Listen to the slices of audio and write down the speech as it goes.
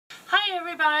Hi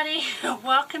everybody,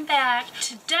 welcome back.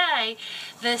 Today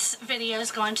this video is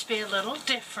going to be a little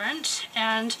different,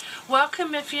 and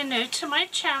welcome if you're new to my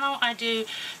channel. I do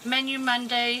Menu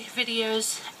Monday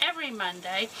videos every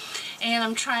Monday, and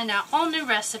I'm trying out all new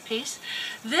recipes.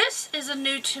 This is a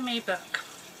new to me book.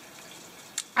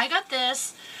 I got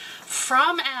this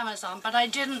from Amazon, but I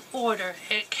didn't order.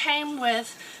 It came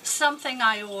with something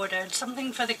I ordered,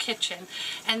 something for the kitchen,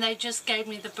 and they just gave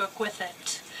me the book with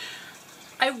it.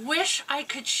 I wish I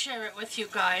could share it with you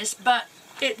guys, but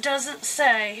it doesn't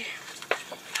say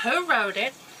who wrote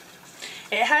it.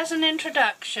 It has an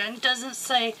introduction, doesn't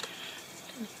say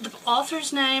the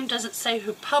author's name, doesn't say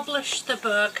who published the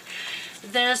book.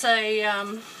 There's a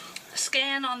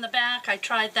scan on the back. I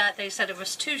tried that. They said it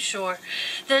was too short.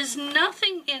 There's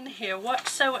nothing in here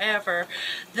whatsoever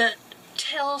that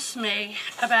tells me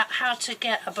about how to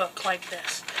get a book like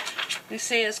this. You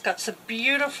see it's got some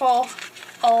beautiful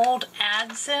old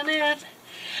ads in it,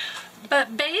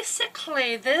 but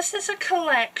basically this is a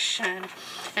collection,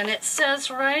 and it says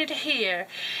right here,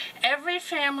 every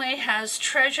family has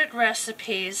treasured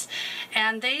recipes,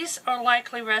 and these are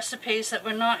likely recipes that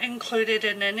were not included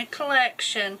in any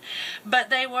collection, but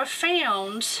they were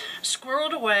found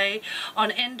squirreled away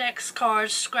on index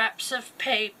cards, scraps of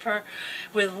paper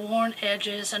with worn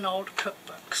edges, and old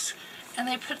cookbooks. And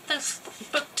they put this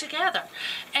book together,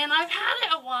 and I've had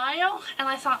it a while, and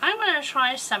I thought I'm going to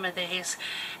try some of these,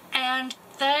 and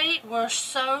they were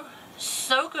so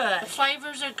good. The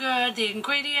flavors are good, the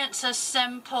ingredients are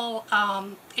simple,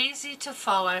 easy to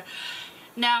follow.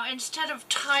 Now, instead of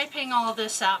typing all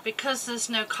this out, because there's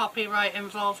no copyright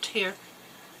involved here,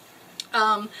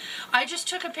 I just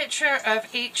took a picture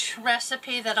of each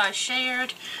recipe that I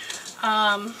shared.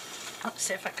 Let's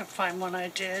see if I can find one I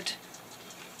did.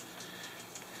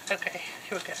 Okay,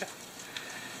 here we go.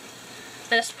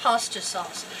 This pasta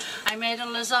sauce. I made a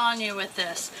lasagna with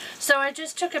this. So I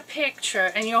just took a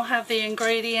picture, and you'll have the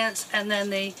ingredients and then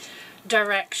the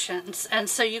directions. And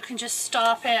so you can just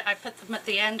stop it. I put them at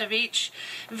the end of each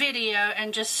video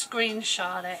and just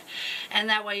screenshot it. And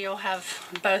that way you'll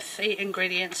have both the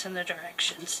ingredients and the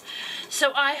directions.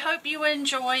 So I hope you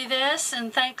enjoy this,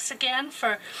 and thanks again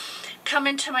for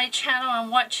coming to my channel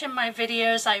and watching my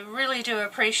videos. I really do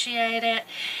appreciate it.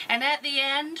 And at the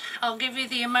end, I'll give you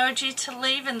the emoji to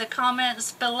leave in the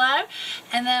comments below,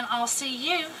 and then I'll see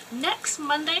you next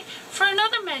Monday for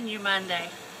another Menu Monday.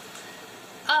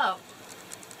 Oh,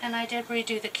 and I did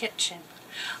redo the kitchen.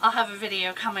 I'll have a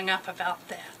video coming up about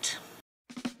that.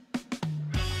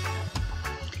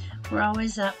 We're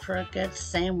always up for a good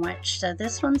sandwich, so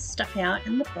this one stuck out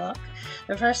in the book.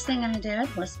 The first thing I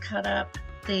did was cut up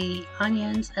the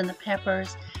onions and the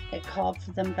peppers. It called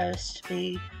for them both to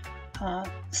be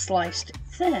sliced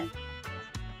thin,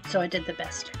 so I did the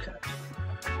best I could.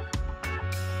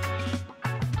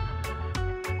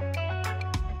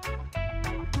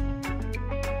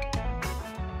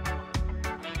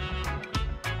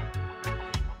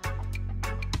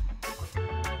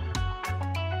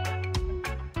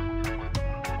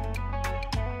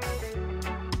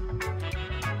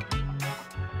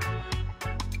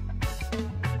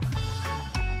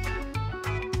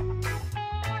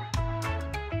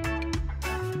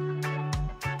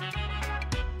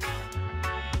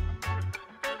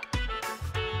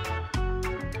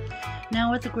 Now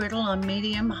with the griddle on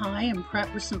medium-high and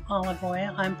prepped with some olive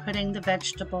oil, I'm putting the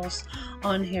vegetables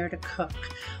on here to cook.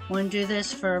 I'm going to do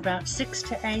this for about 6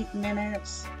 to 8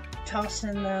 minutes,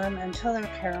 tossing them until they're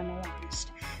caramelized.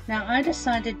 Now I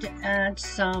decided to add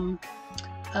some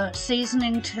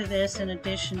seasoning to this in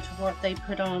addition to what they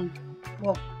put on,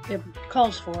 well, it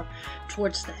calls for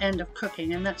towards the end of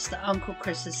cooking, and that's the Uncle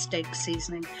Chris's steak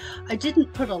seasoning. I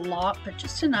didn't put a lot, but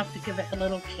just enough to give it a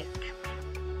little kick.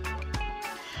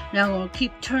 Now we'll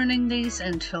keep turning these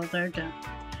until they're done.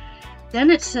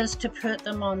 Then it says to put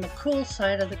them on the cool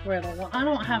side of the griddle. Well, I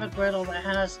don't have a griddle that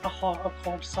has a hot or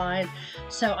cold side,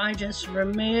 so I just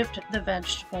removed the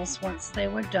vegetables once they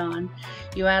were done.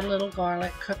 You add a little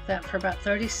garlic, cook that for about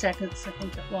 30 seconds, I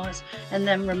think it was, and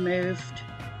then removed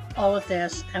all of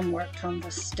this and worked on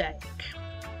the steak.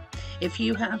 If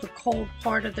you have a cold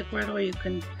part of the griddle, you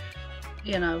can,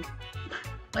 you know,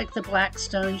 like the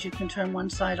Blackstones, you can turn one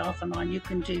side off and on. You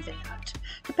can do that.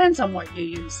 Depends on what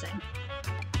you're using.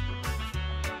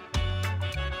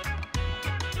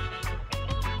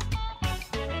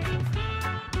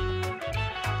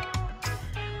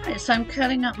 Alright, so I'm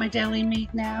cutting up my deli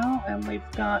meat now, and we've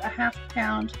got a ½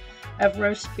 pound of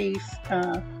roast beef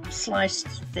sliced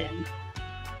thin.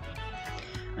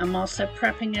 I'm also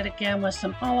prepping it again with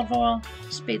some olive oil.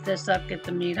 Speed this up, get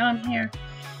the meat on here.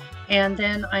 And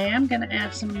then I am going to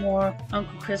add some more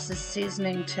Uncle Chris's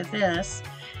seasoning to this.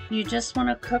 You just want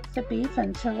to cook the beef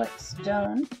until it's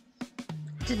done.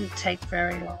 It didn't take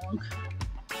very long.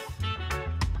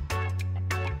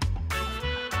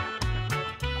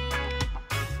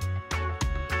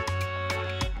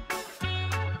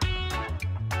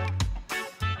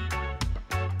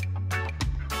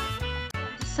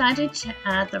 Decided to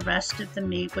add the rest of the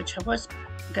meat, which I was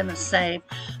going to save,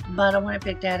 but I wanted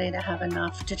Big Daddy to have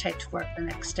enough to take to work the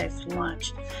next day for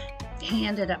lunch. He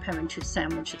ended up having 2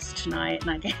 sandwiches tonight,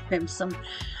 and I gave him some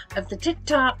of the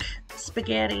TikTok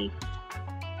spaghetti.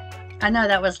 I know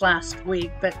that was last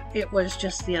week, but it was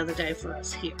just the other day for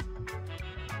us here.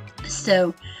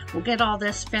 So we'll get all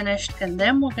this finished, and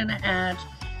then we're going to add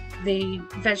the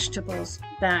vegetables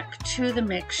back to the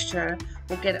mixture.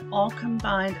 We'll get it all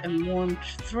combined and warmed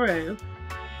through.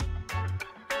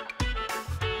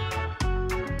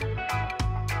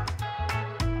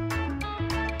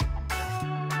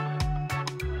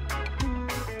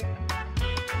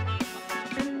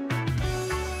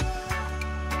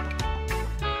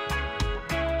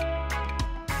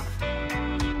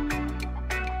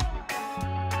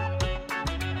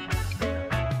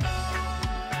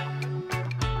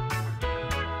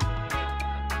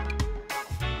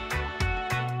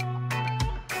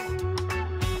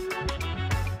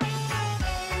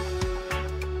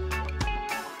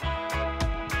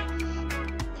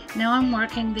 Now I'm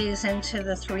working these into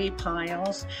the 3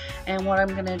 piles, and what I'm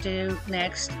going to do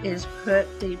next is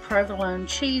put the provolone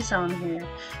cheese on here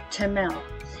to melt.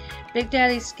 Big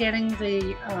Daddy's getting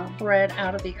the bread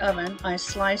out of the oven. I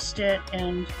sliced it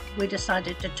and we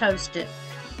decided to toast it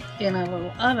in a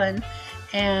little oven,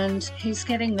 and he's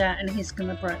getting that, and he's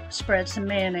going to spread some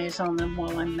mayonnaise on them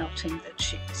while I'm melting the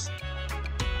cheese.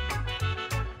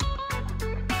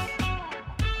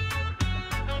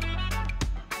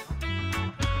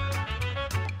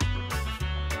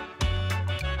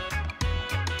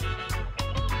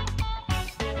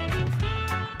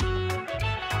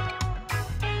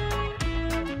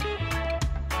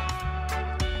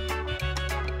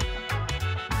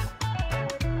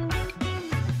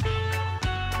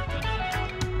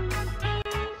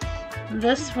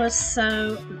 This was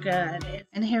so good.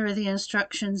 And here are the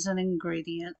instructions and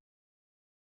ingredients.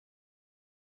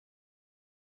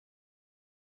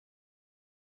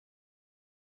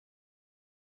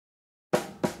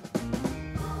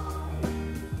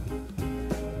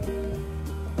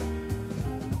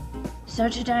 So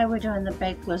today we're doing the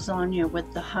baked lasagna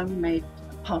with the homemade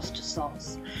pasta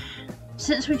sauce.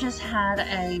 Since we just had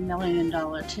a $1 million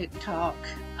TikTok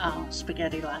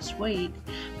spaghetti last week,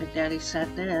 Big Daddy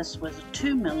said this was a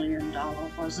 $2 million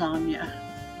lasagna.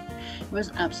 It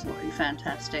was absolutely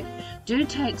fantastic. Do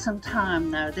take some time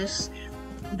though.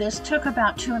 This took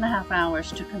about 2.5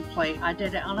 hours to complete. I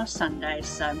did it on a Sunday,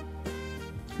 so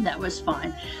that was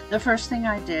fine. The first thing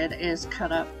I did is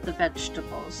cut up the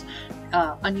vegetables,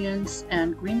 onions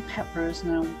and green peppers,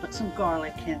 and I'll put some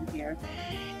garlic in here.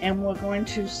 And we're going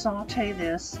to saute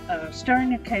this,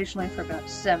 stirring occasionally for about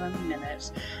 7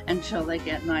 minutes until they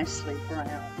get nicely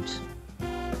browned.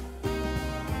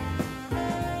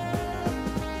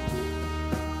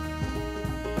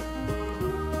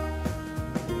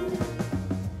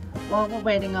 While we're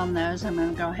waiting on those, I'm going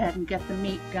to go ahead and get the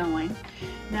meat going.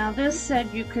 Now this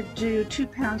said you could do 2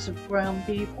 pounds of ground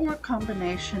beef or a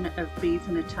combination of beef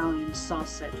and Italian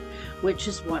sausage, which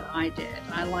is what I did.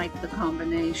 I like the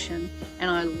combination, and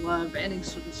I love any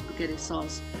sort of spaghetti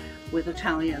sauce with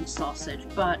Italian sausage,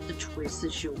 but the choice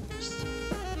is yours.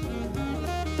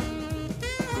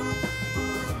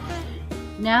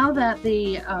 Now that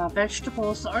the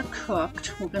vegetables are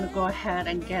cooked, we're going to go ahead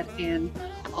and get in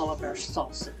all of our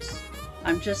sauces.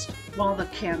 While the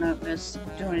canner is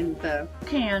doing the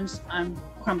cans, I'm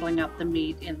crumbling up the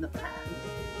meat in the pan.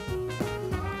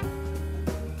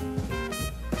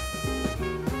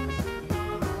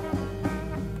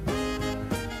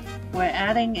 We're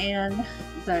adding in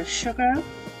the sugar,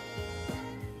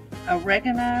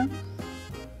 oregano,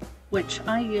 which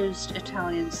I used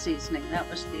Italian seasoning. That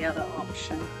was the other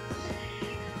option.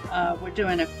 We're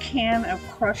doing a can of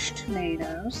crushed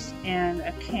tomatoes and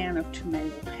a can of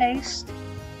tomato paste.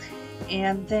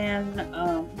 And then,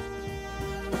 oh,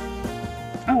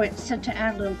 it said to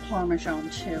add a little Parmesan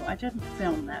too. I didn't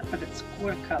film that, but it's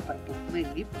 1/4 cup, I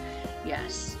believe.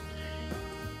 Yes.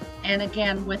 And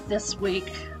again, with this week,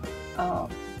 all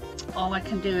I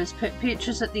can do is put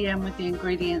pictures at the end with the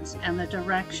ingredients and the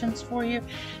directions for you.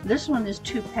 This one is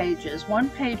 2 pages. 1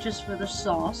 page is for the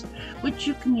sauce, which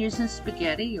you can use in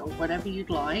spaghetti or whatever you'd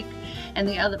like, and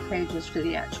the other page is for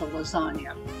the actual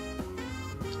lasagna.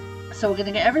 So we're going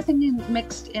to get everything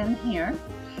mixed in here,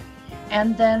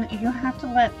 And then you have to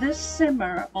let this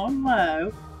simmer on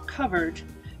low, covered,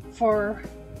 for,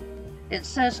 it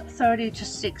says 30 to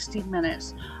 60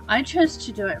 minutes. I chose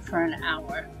to do it for an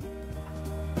hour.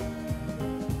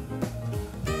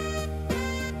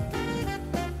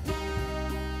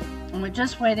 And we're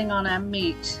just waiting on our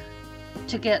meat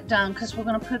to get done because we're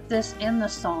going to put this in the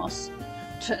sauce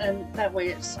and that way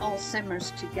it's all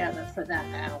simmers together for that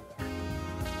hour.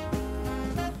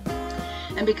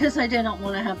 And because I didn't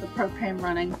want to have the propane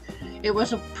running, it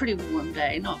was a pretty warm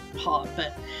day, not hot,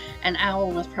 but an hour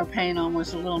with propane on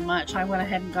was a little much. I went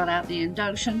ahead and got out the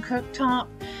induction cooktop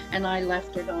and I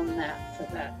left it on that for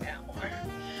that hour.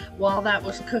 While that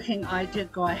was cooking, I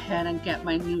did go ahead and get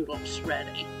my noodles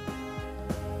ready.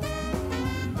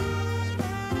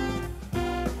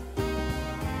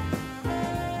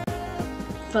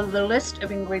 For the list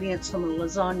of ingredients on the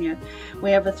lasagna,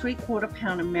 we have a 3/4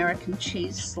 pound American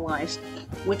cheese slice,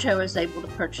 which I was able to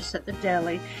purchase at the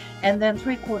deli, and then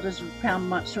 3/4 pound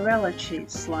mozzarella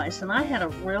cheese slice. And I had a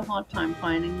real hard time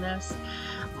finding this,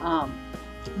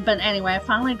 but anyway, I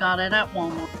finally got it at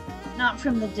Walmart. Not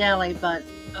from the deli, but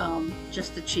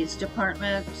just the cheese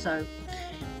department. So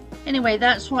anyway,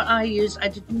 that's what I used. I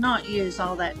did not use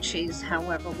all that cheese,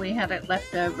 however. We had it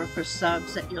left over for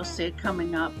subs that you'll see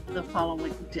coming up the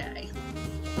following day.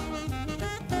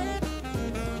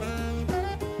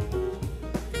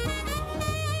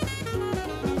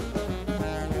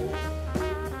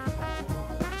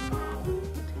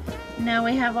 Now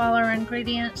we have all our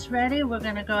ingredients ready. We're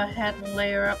going to go ahead and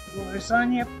layer up the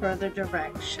lasagna per the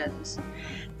directions.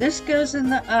 This goes in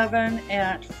the oven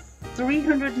at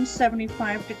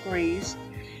 375 degrees.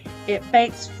 It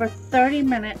bakes for 30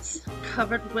 minutes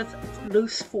covered with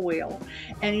loose foil,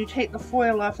 and you take the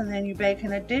foil off and then you bake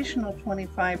an additional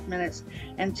 25 minutes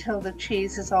until the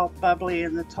cheese is all bubbly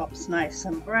and the top's nice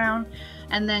and brown,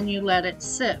 and then you let it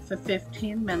sit for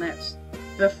 15 minutes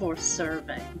before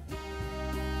serving.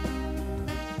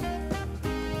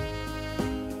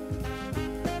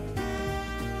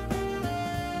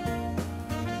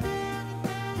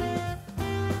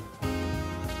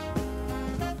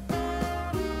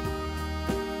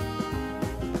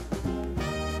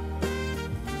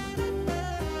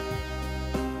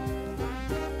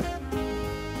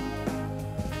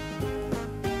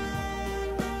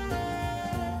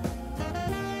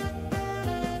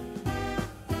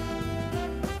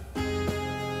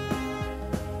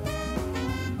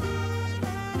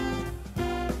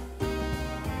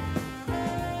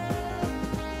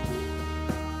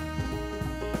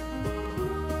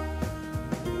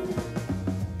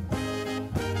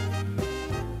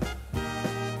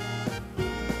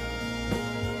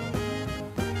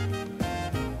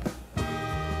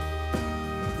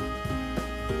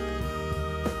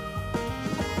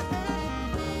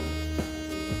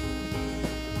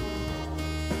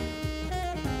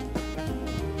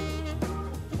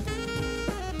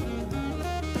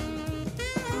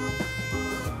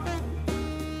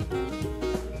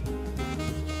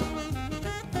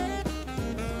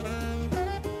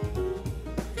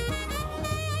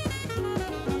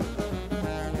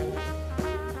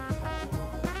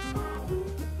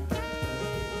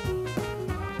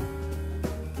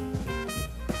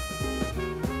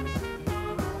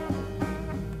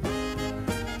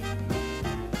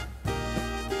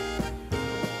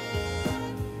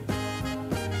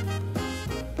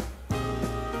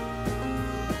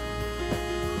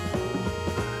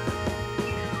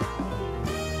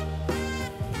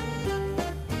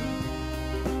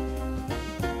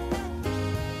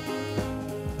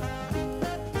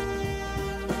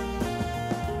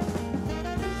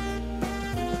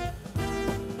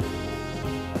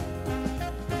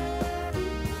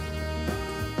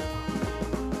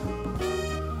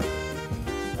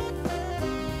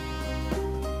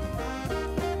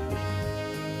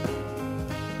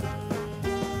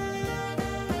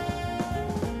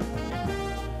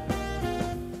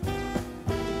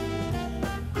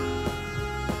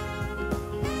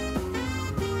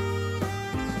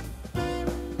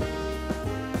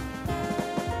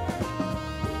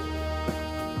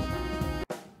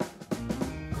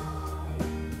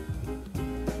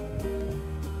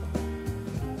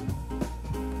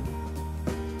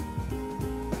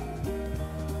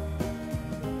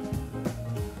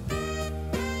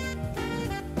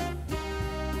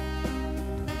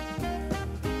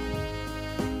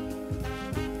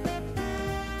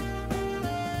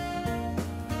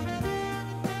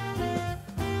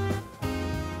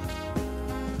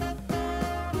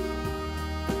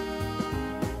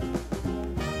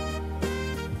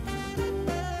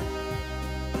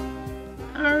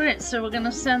 Alright, so we're going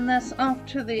to send this off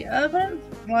to the oven.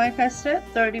 Like I said,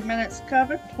 30 minutes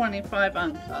covered, 25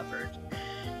 uncovered.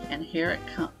 And here it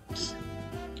comes,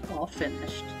 all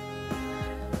finished.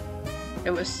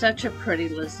 It was such a pretty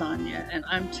lasagna, and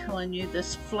I'm telling you,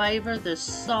 this flavor, this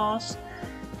sauce,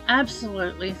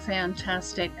 absolutely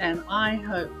fantastic, and I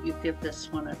hope you give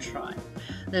this one a try.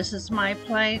 This is my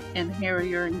plate, and here are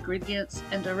your ingredients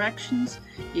and directions.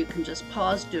 You can just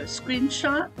pause, do a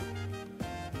screenshot.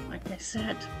 Like I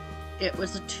said, it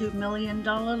was a $2 million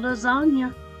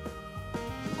lasagna.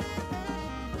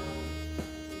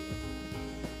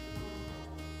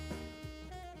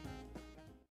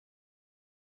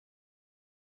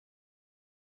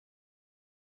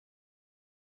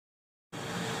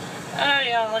 Oh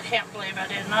y'all, I can't believe I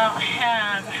did not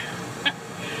have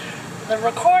the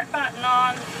record button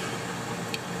on.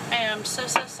 I am so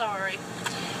sorry.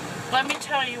 Let me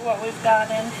tell you what we've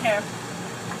got in here.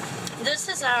 This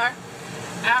is our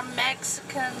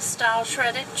Mexican style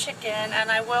shredded chicken,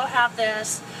 and I will have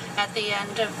this at the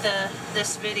end of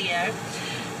this video.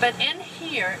 But in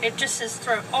here, it just says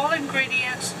throw all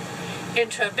ingredients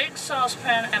into a big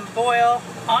saucepan and boil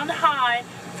on high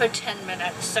for 10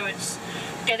 minutes. So it's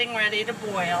getting ready to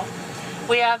boil.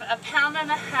 We have 1.5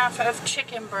 pounds of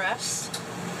chicken breast.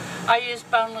 I use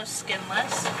boneless,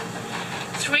 skinless.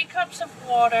 3 cups of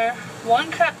water,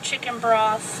 1 cup chicken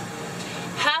broth,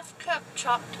 1/2 cup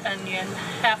chopped onion,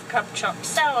 1/2 cup chopped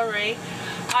celery.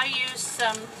 I used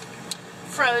some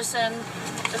frozen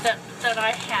that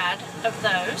I had of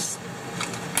those.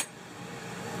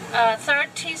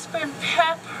 1/3 teaspoon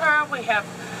pepper. We have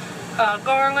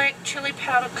garlic, chili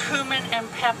powder, cumin,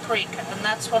 and paprika, and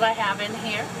that's what I have in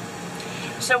here.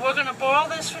 So we're going to boil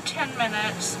this for 10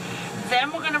 minutes.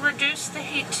 Then we're going to reduce the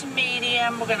heat to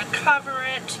medium. We're going to cover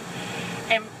it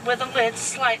and with a lid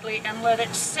slightly and let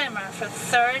it simmer for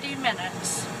 30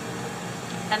 minutes.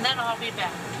 And then I'll be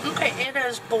back. Okay, it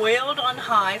is boiled on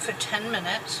high for 10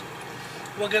 minutes.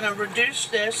 We're going to reduce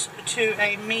this to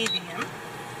a medium.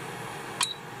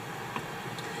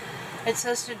 It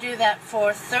says to do that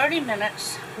for 30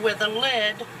 minutes with a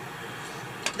lid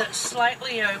that's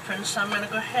slightly open, so I'm going to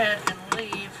go ahead and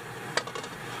leave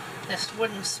this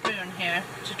wooden spoon here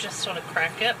to just sort of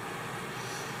crack it.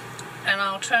 And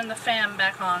I'll turn the fan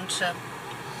back on to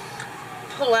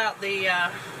pull out the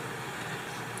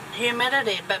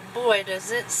humidity, but boy does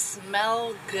it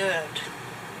smell good.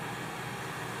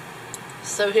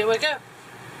 So here we go.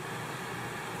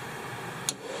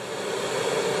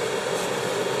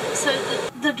 So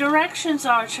the directions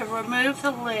are to remove the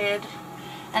lid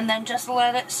and then just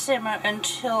let it simmer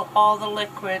until all the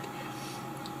liquid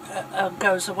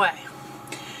goes away.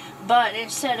 But it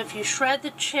said if you shred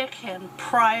the chicken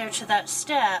prior to that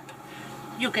step,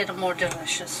 you'll get a more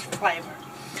delicious flavor,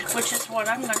 which is what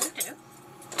I'm going to do.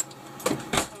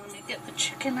 So let me get the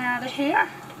chicken out of here.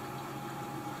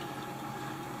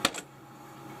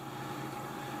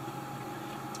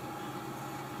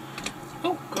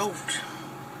 Oh, goat.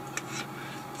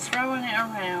 Throwing it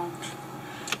around.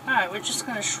 Alright, we're just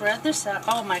going to shred this out.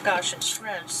 Oh my gosh, it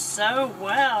shreds so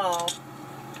well.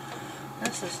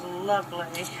 This is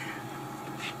lovely.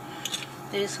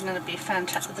 These are going to be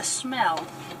fantastic. The smell.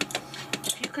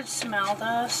 If you could smell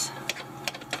this,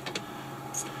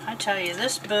 I tell you,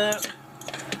 this book,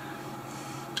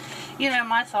 you know,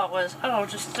 my thought was, oh,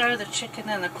 just throw the chicken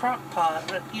in the crock pot,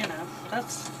 but, you know,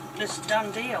 that's just a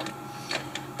done deal.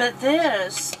 But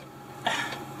this,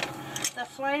 the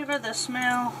flavor, the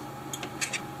smell,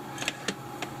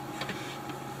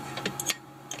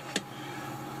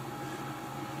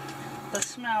 the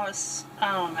smell is,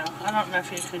 I don't know. I don't know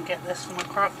if you can get this from a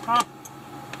crock pot.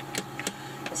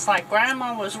 It's like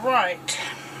Grandma was right.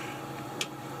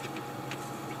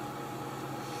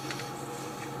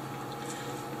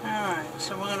 Alright,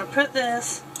 so we're going to put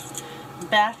this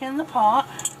back in the pot.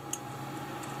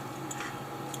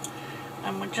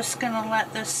 And we're just going to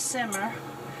let this simmer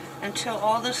until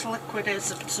all this liquid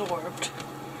is absorbed.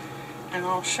 And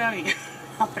I'll show you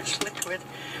how much liquid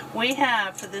we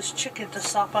have for this chicken to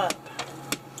sop up.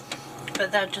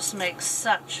 But that just makes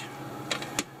such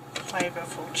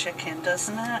flavorful chicken,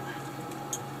 doesn't it?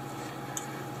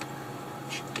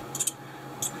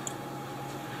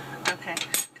 Okay,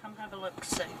 come have a look,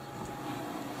 see.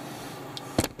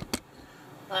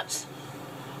 That's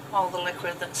all the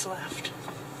liquid that's left.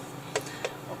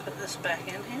 We'll put this back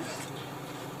in here.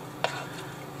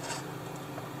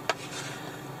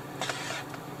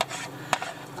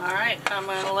 Alright, I'm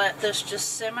going to let this just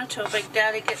simmer till Big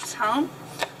Daddy gets home,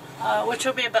 which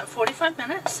will be about 45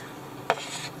 minutes.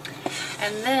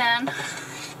 And then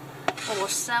we'll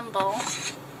assemble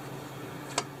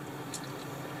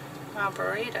our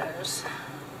burritos.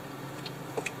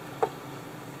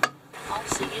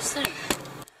 see you soon.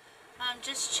 I'm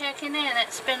just checking in.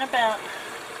 It's been about,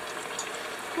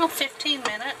 well, 15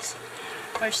 minutes.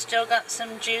 We've still got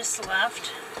some juice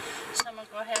left. So I'm going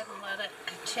to go ahead and let it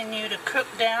continue to cook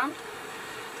down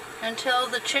until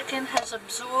the chicken has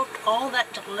absorbed all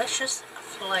that delicious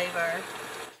flavor.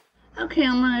 Okay,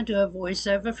 I'm going to do a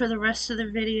voiceover for the rest of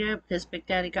the video because Big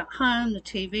Daddy got home, the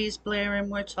TV's blaring,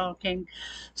 we're talking,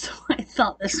 so I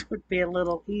thought this would be a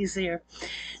little easier.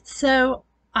 So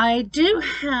I do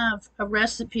have a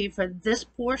recipe for this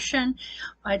portion.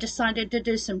 I decided to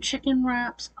do some chicken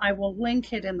wraps. I will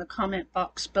link it in the comment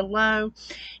box below.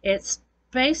 It's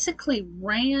basically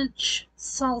ranch,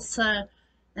 salsa,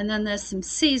 and then there's some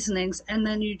seasonings, and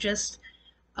then you just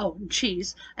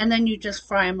cheese, and then you just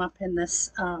fry them up in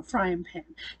this frying pan.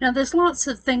 Now there's lots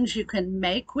of things you can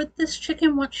make with this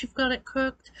chicken once you've got it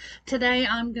cooked. Today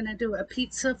I'm going to do a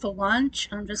pizza for lunch.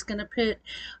 I'm just going to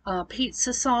put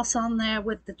pizza sauce on there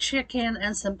with the chicken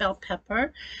and some bell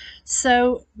pepper.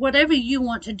 So whatever you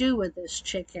want to do with this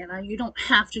chicken, you don't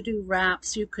have to do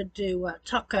wraps. You could do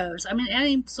tacos. I mean,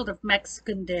 any sort of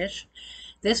Mexican dish.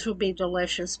 This would be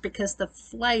delicious because the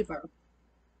flavor,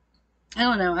 I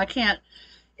don't know, I can't.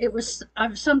 It was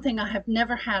something I have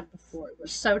never had before. It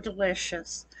was so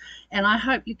delicious. And I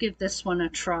hope you give this one a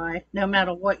try, no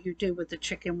matter what you do with the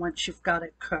chicken once you've got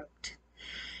it cooked.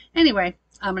 Anyway,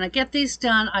 I'm going to get these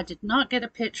done. I did not get a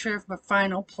picture of my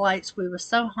final plates. We were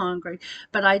so hungry.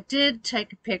 But I did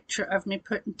take a picture of me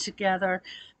putting together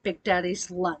Big Daddy's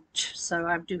lunch. So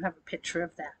I do have a picture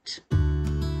of that.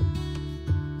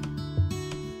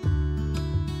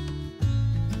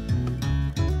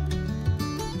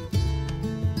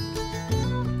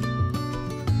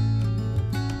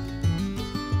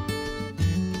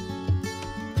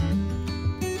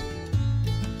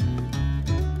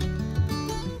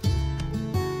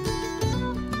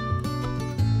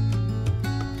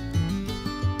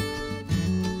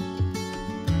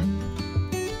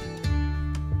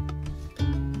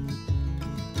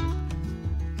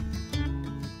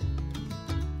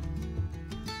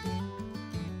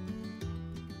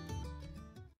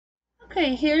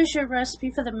 Okay, here's your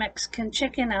recipe for the Mexican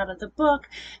chicken out of the book,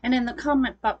 and in the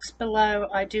comment box below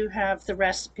I do have the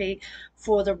recipe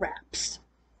for the wraps.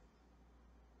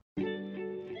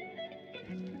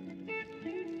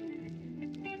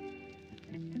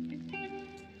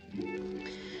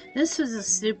 This was a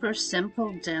super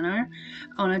simple dinner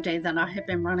on a day that I had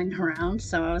been running around,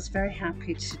 so I was very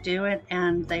happy to do it,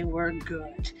 and they were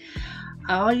good.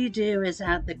 All you do is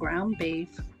add the ground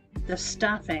beef, the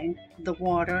stuffing, the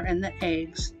water, and the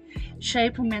eggs,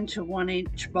 shape them into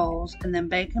 1-inch balls, and then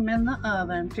bake them in the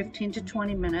oven 15 to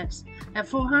 20 minutes at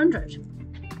 400.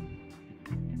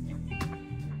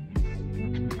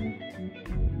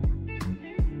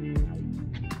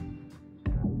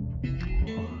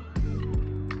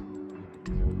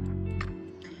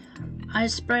 I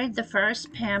sprayed the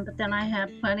first pan, but then I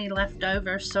had plenty left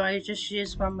over, so I just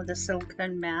used one with a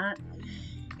silicone mat.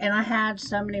 And I had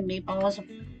so many meatballs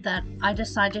that I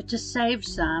decided to save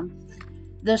some.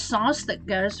 The sauce that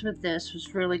goes with this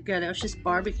was really good. It was just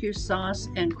barbecue sauce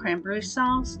and cranberry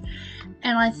sauce.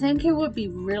 And I think it would be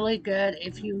really good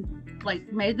if you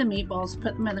made the meatballs,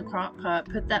 put them in the crock pot,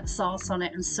 put that sauce on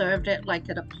it, and served it like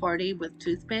at a party with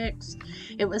toothpicks.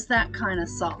 It was that kind of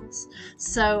sauce.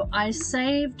 So I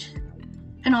saved,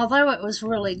 and although it was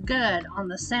really good on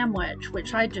the sandwich,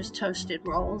 which I just toasted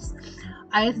rolls,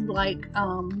 I like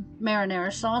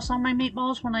marinara sauce on my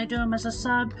meatballs when I do them as a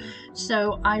sub.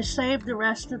 So I saved the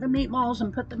rest of the meatballs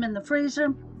and put them in the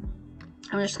freezer.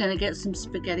 I'm just going to get some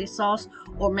spaghetti sauce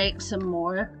or make some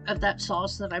more of that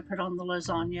sauce that I put on the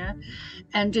lasagna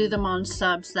and do them on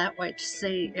subs that way to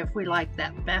see if we like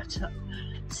that better.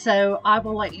 So I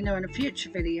will let you know in a future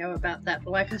video about that.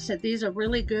 But like I said, these are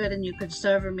really good and you could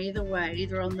serve them either way,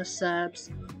 either on the subs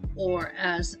or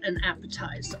as an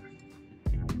appetizer.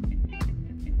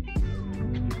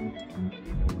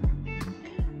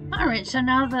 Alright, so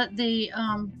now that the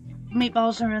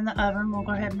meatballs are in the oven, we'll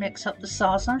go ahead and mix up the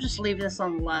sauce. I'll just leave this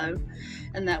on low,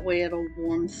 and that way it'll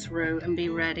warm through and be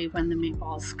ready when the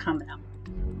meatballs come out.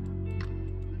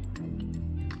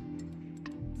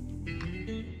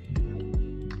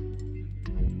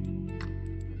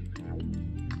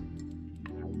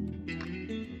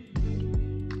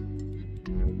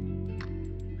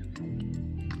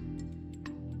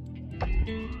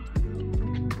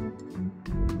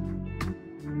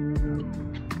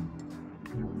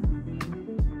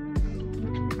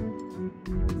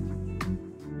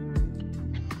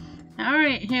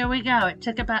 Alright, here we go. It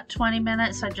took about 20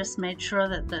 minutes. I just made sure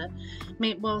that the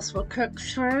meatballs were cooked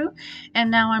through.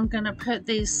 And now I'm going to put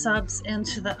these subs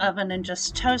into the oven and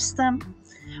just toast them.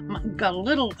 Got a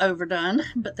little overdone,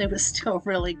 but they were still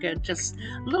really good. Just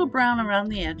a little brown around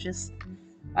the edges.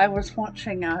 I was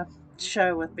watching a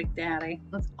show with Big Daddy.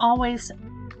 I always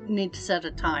need to set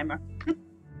a timer.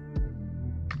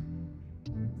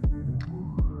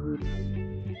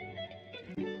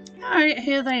 Alright,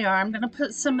 here they are. I'm going to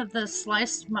put some of the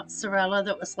sliced mozzarella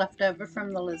that was left over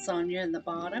from the lasagna in the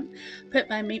bottom. Put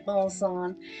my meatballs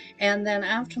on. And then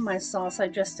after my sauce, I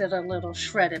just did a little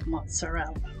shredded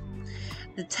mozzarella.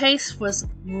 The taste was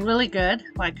really good.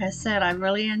 Like I said, I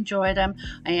really enjoyed them.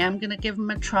 I am going to give them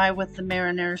a try with the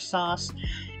marinara sauce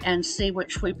and see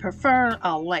which we prefer.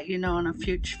 I'll let you know in a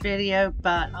future video,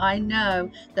 but I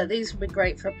know that these will be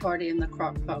great for a party in the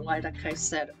crock pot, like I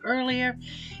said earlier.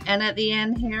 And at the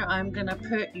end here, I'm going to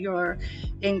put your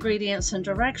ingredients and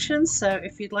directions, so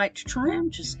if you'd like to try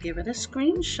them, just give it a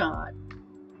screenshot.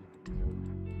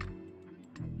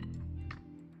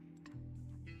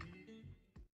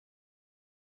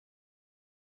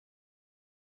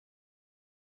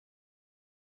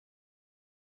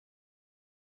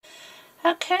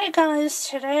 Okay guys,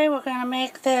 today we're going to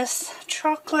make this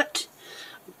chocolate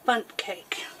bundt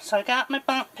cake. So I got my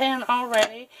bundt pan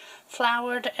already,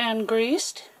 floured and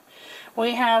greased.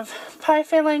 We have pie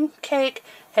filling, cake,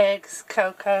 eggs,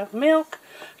 cocoa, milk,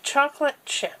 chocolate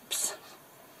chips,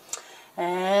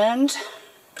 and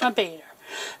a beater.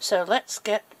 So let's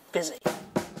get busy.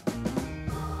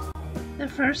 The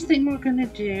first thing we're going to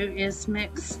do is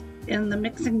mix in the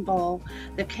mixing bowl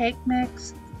the cake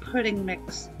mix, pudding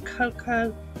mix,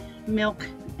 cocoa, milk,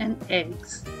 and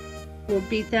eggs. We'll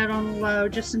beat that on low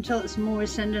just until it's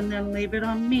moistened and then leave it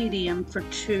on medium for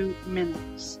 2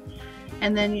 minutes.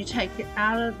 And then you take it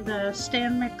out of the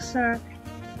stand mixer,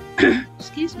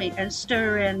 excuse me, and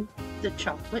stir in the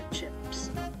chocolate chips.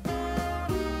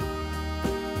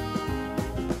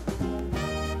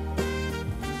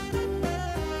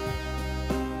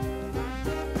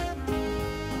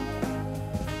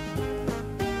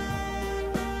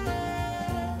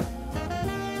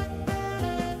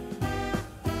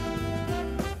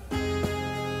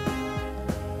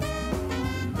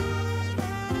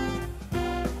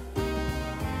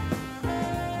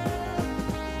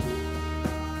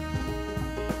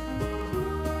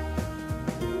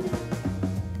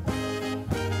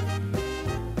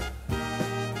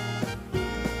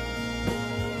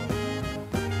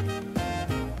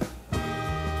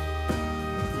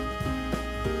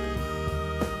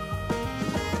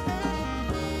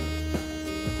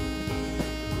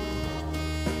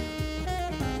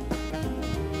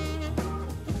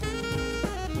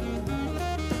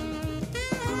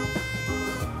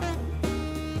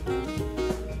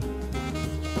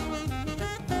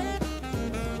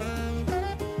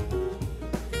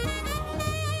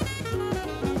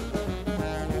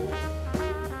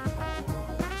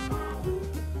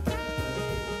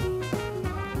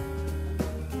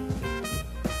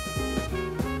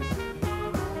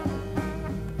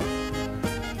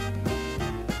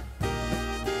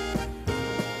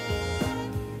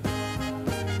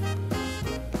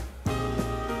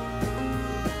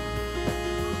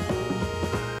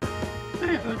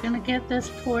 We're going to get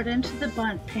this poured into the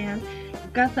bundt pan.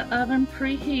 I've got the oven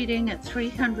preheating at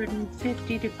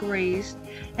 350 degrees,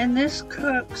 and this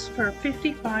cooks for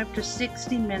 55 to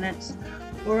 60 minutes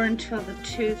or until the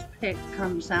toothpick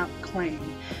comes out clean.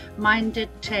 Mine did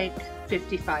take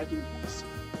 55 minutes.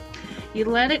 You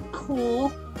let it cool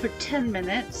for 10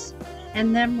 minutes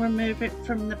and then remove it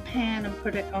from the pan and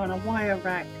put it on a wire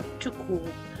rack to cool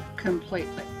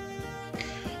completely.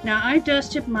 Now I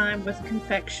dusted mine with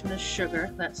confectioner's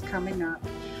sugar, that's coming up,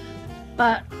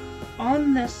 but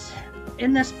on this,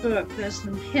 in this book, there's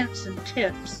some hints and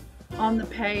tips on the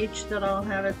page that I'll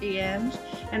have at the end,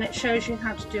 and it shows you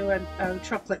how to do a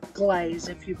chocolate glaze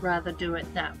if you'd rather do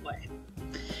it that way.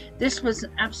 This was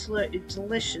an absolutely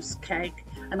delicious cake,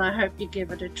 and I hope you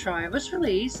give it a try. It was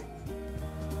really easy.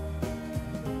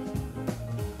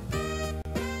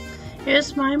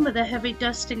 Here's mine with a heavy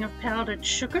dusting of powdered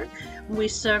sugar. We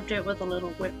served it with a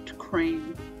little whipped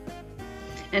cream.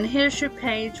 And here's your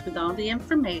page with all the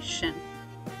information.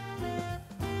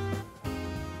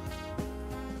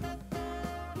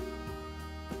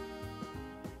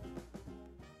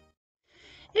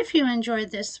 If you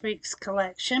enjoyed this week's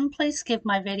collection, please give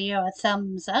my video a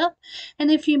thumbs up.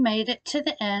 And if you made it to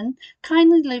the end,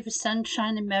 kindly leave a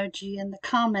sunshine emoji in the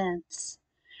comments.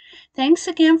 Thanks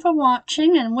again for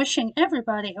watching and wishing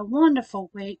everybody a wonderful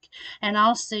week, and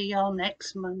I'll see y'all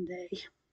next Monday.